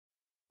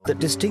that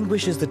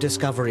distinguishes the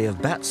discovery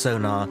of bat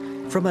sonar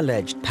from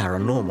alleged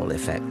paranormal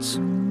effects.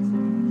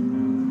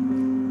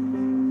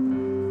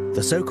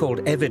 The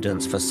so-called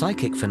evidence for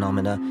psychic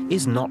phenomena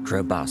is not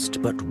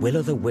robust, but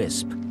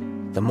will-o'-the-wisp.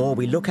 The more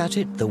we look at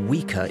it, the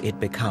weaker it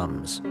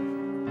becomes.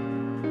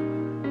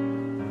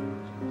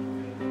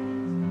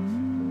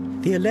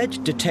 The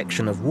alleged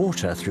detection of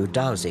water through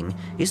dowsing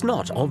is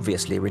not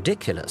obviously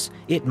ridiculous.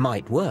 It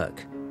might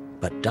work,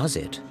 but does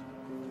it?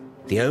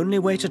 The only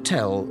way to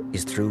tell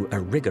is through a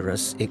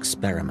rigorous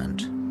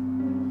experiment.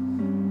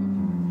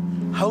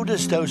 How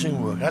does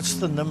dowsing work? That's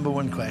the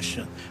 #1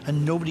 question,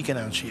 and nobody can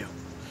answer you.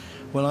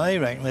 Well, I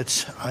reckon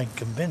I'm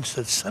convinced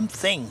that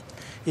something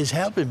is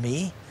helping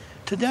me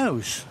to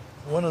dowse.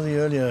 One of the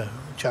earlier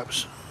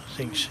chaps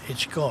thinks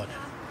it's God.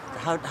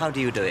 How do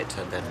you do it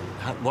then?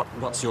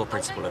 What's your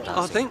principle of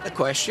dowsing? I think the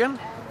question,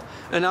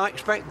 and I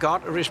expect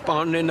God to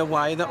respond in a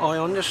way that I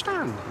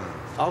understand.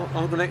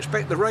 I'm going to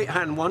expect the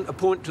right-hand one to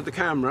point to the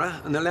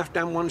camera and the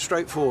left-hand one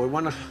straight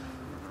forward.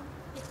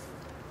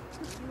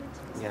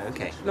 Yeah,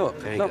 okay. Look,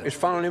 it's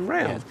following him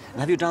round. Yes. And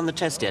have you done the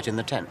test yet in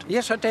the tent?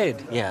 Yes, I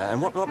did. Yeah,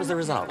 and what was the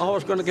result? I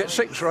was going to get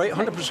 6 right,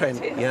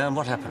 100%. Yeah, and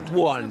what happened?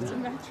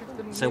 1.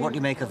 So what do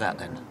you make of that,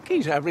 then?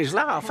 He's having his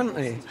laugh, isn't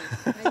he?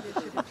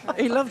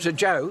 He loves a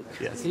joke.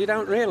 Yes. You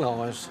don't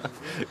realise.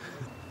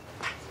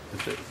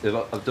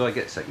 Do I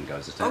get second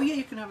goes at it? Oh, yeah,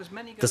 you can have as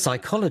many goes. The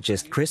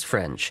psychologist Chris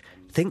French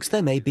thinks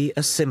there may be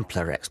a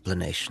simpler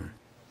explanation.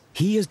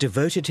 He has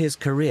devoted his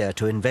career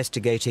to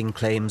investigating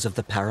claims of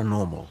the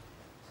paranormal.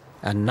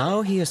 And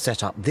now he has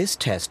set up this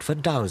test for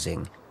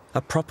dowsing,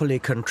 a properly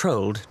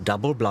controlled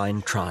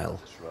double-blind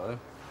trial.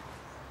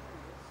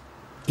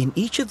 In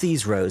each of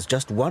these rows,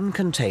 just one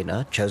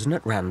container, chosen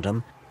at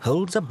random,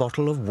 holds a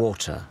bottle of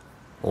water.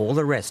 All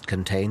the rest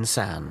contain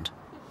sand.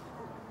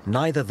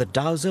 Neither the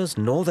dowsers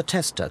nor the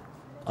tester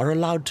are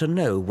allowed to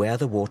know where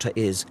the water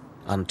is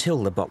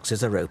until the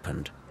boxes are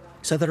opened.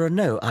 So there are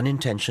no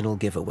unintentional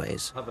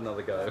giveaways. Have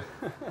another go.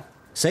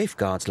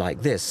 Safeguards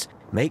like this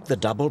make the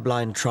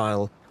double-blind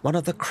trial one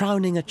of the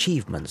crowning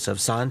achievements of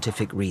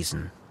scientific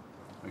reason.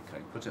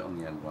 Okay, put it on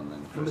the end one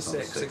then. Number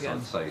 6 again.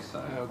 I'd say so.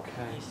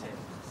 Okay.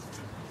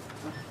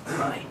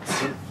 Right.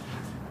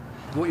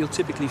 What you'll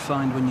typically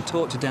find when you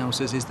talk to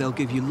dowsers is they'll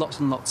give you lots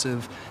and lots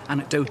of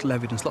anecdotal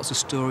evidence, lots of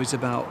stories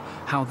about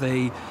how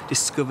they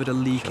discovered a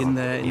leak in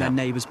their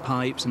neighbour's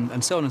pipes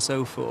and so on and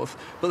so forth.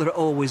 But there are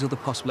always other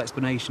possible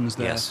explanations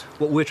there. Yes.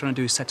 What we're trying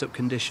to do is set up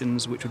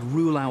conditions which would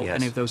rule out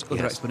any of those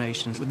other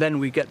explanations. But then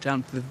we get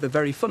down to the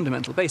very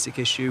fundamental, basic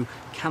issue: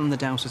 can the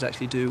dowsers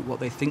actually do what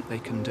they think they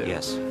can do?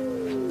 Yes.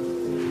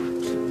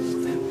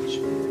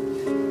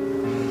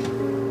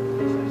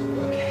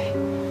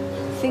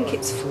 I think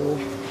it's 4.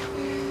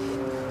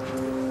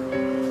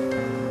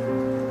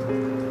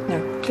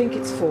 I think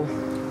it's 4.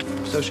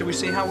 So shall we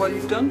see how well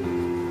you've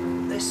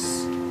done?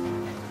 This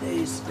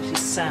is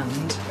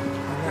sand.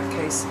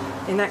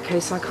 In that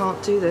case, I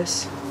can't do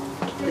this.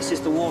 This is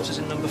the waters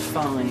in number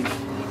 5.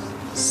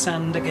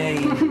 Sand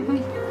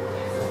again.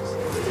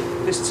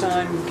 This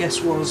time, guess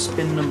was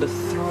bin number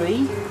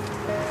 3.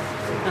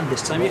 And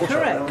this time you're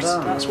correct.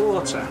 That's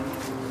water.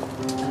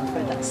 I'm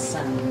afraid that's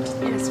sand.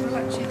 Yes, well,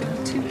 actually, there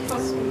are 2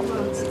 possible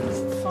words.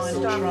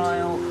 Final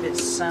trial,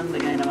 it's sand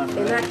again, I'm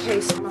afraid. In that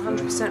case, I'm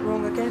 100%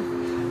 wrong again.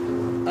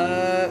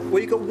 Well,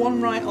 you got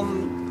 1 right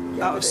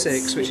out of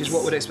 6, which is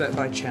what we'd expect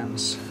by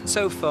chance.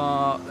 So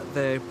far,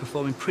 they're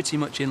performing pretty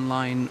much in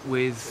line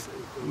with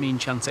mean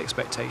chance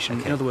expectation.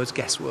 Okay. In other words,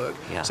 guesswork.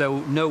 Yeah. So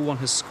no one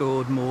has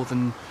scored more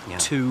than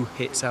 2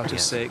 hits out of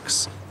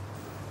 6.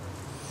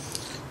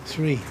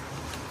 3.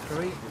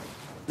 3.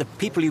 The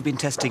people you've been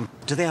testing,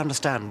 do they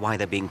understand why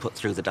they're being put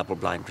through the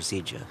double-blind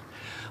procedure?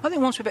 I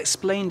think once we've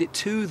explained it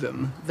to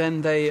them,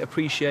 then they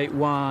appreciate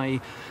why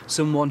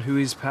someone who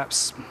is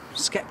perhaps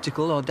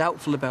sceptical or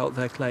doubtful about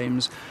their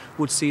claims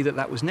would see that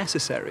that was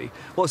necessary.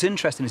 What's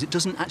interesting is it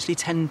doesn't actually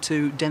tend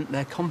to dent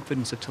their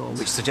confidence at all.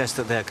 Which suggests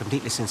that they're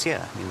completely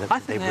sincere. I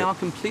think they are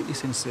completely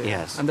sincere.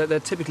 Yes. And that they're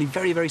typically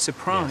very, very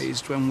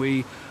surprised when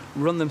we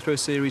run them through a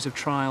series of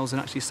trials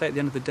and actually say at the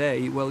end of the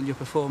day, well, your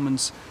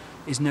performance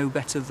is no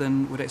better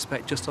than would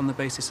expect just on the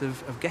basis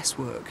of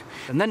guesswork.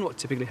 And then what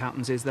typically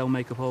happens is they'll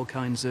make up all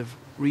kinds of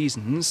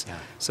reasons,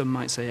 some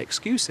might say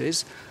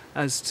excuses,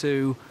 as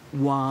to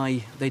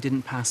why they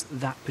didn't pass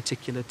that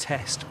particular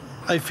test.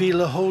 I feel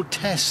the whole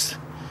test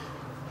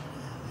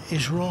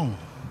is wrong.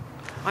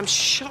 I'm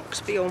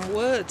shocked beyond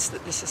words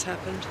that this has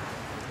happened.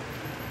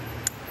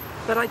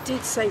 But I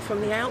did say from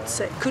the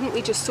outset, couldn't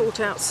we just sort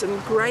out some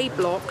grey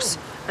blocks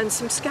and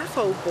some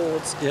scaffold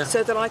boards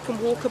so that I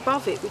can walk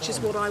above it, which is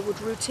what I would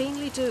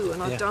routinely do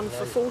and I've done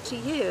for 40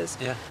 years.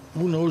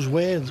 Who knows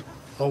where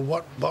or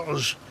what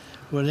bottles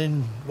were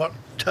in what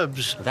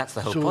tubs. That's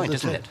the whole point,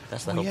 isn't it?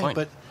 That's the whole point.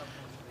 But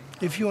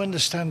if you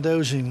understand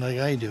dowsing like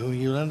I do,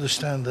 you'll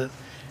understand that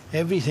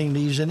everything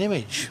leaves an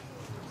image.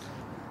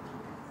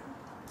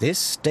 This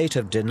state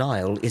of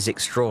denial is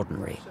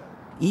extraordinary.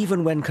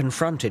 Even when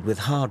confronted with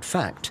hard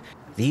fact,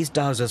 these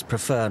dowsers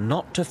prefer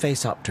not to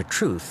face up to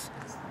truth,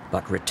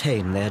 but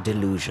retain their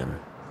delusion.